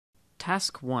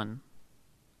Task 1.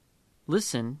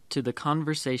 Listen to the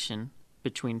conversation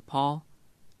between Paul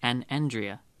and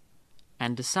Andrea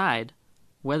and decide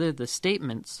whether the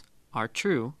statements are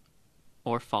true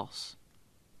or false.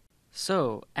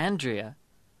 So, Andrea,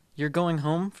 you're going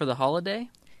home for the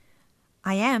holiday?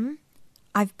 I am.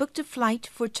 I've booked a flight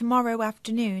for tomorrow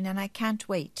afternoon and I can't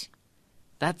wait.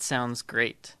 That sounds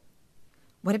great.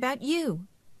 What about you?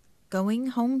 Going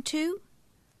home too?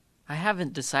 I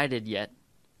haven't decided yet.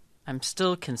 I'm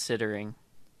still considering.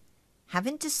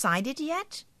 Haven't decided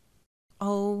yet?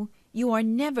 Oh, you are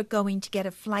never going to get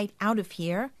a flight out of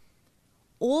here.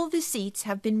 All the seats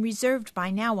have been reserved by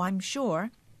now, I'm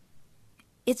sure.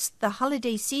 It's the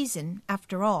holiday season,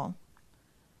 after all.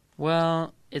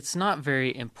 Well, it's not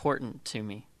very important to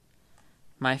me.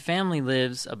 My family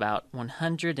lives about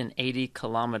 180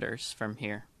 kilometers from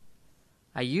here.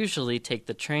 I usually take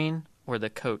the train or the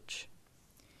coach.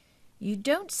 You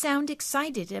don't sound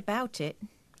excited about it.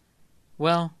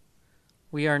 Well,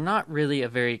 we are not really a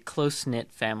very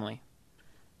close-knit family.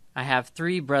 I have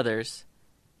 3 brothers,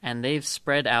 and they've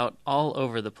spread out all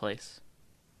over the place.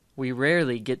 We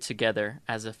rarely get together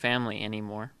as a family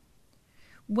anymore.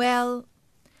 Well,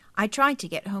 I try to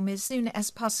get home as soon as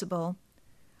possible.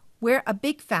 We're a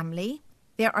big family.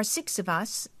 There are 6 of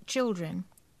us, children,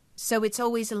 so it's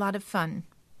always a lot of fun.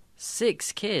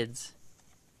 6 kids?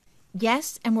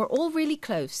 Yes, and we're all really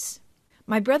close.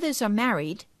 My brothers are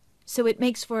married, so it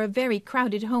makes for a very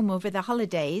crowded home over the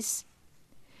holidays.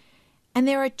 And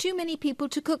there are too many people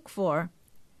to cook for,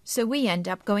 so we end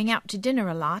up going out to dinner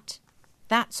a lot.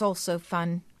 That's also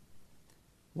fun.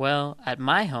 Well, at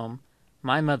my home,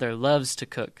 my mother loves to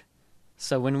cook.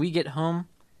 So when we get home,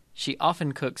 she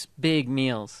often cooks big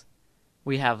meals.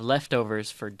 We have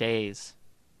leftovers for days.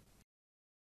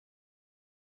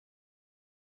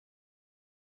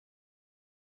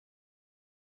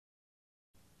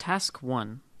 Task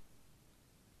 1.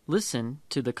 Listen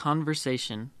to the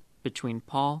conversation between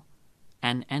Paul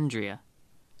and Andrea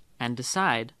and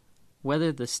decide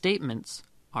whether the statements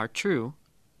are true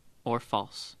or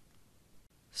false.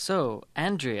 So,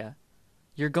 Andrea,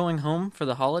 you're going home for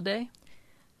the holiday?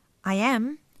 I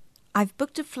am. I've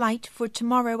booked a flight for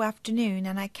tomorrow afternoon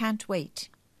and I can't wait.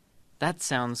 That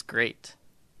sounds great.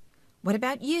 What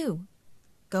about you?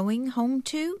 Going home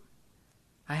too?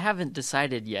 I haven't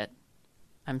decided yet.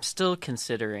 I'm still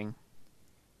considering.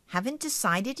 Haven't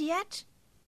decided yet?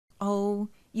 Oh,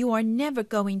 you are never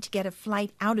going to get a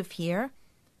flight out of here.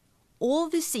 All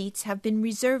the seats have been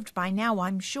reserved by now,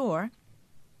 I'm sure.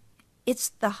 It's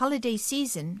the holiday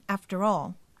season, after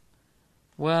all.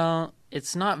 Well,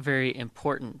 it's not very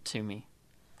important to me.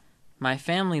 My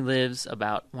family lives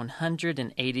about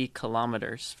 180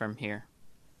 kilometers from here.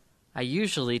 I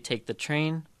usually take the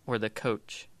train or the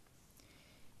coach.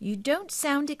 You don't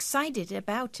sound excited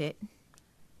about it.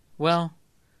 Well,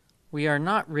 we are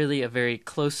not really a very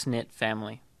close-knit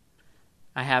family.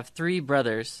 I have 3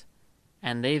 brothers,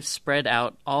 and they've spread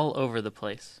out all over the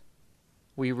place.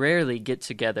 We rarely get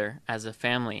together as a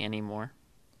family anymore.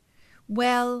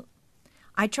 Well,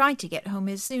 I try to get home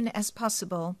as soon as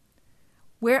possible.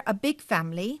 We're a big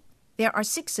family. There are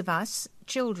 6 of us,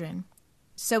 children,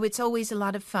 so it's always a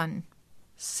lot of fun.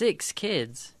 6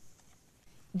 kids?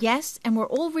 Yes, and we're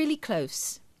all really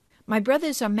close. My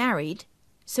brothers are married,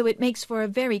 so it makes for a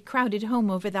very crowded home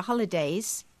over the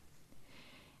holidays.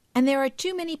 And there are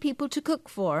too many people to cook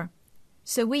for,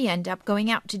 so we end up going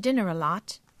out to dinner a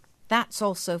lot. That's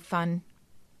also fun.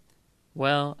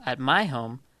 Well, at my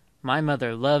home, my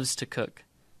mother loves to cook.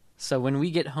 So when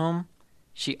we get home,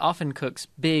 she often cooks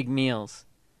big meals.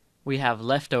 We have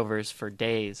leftovers for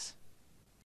days.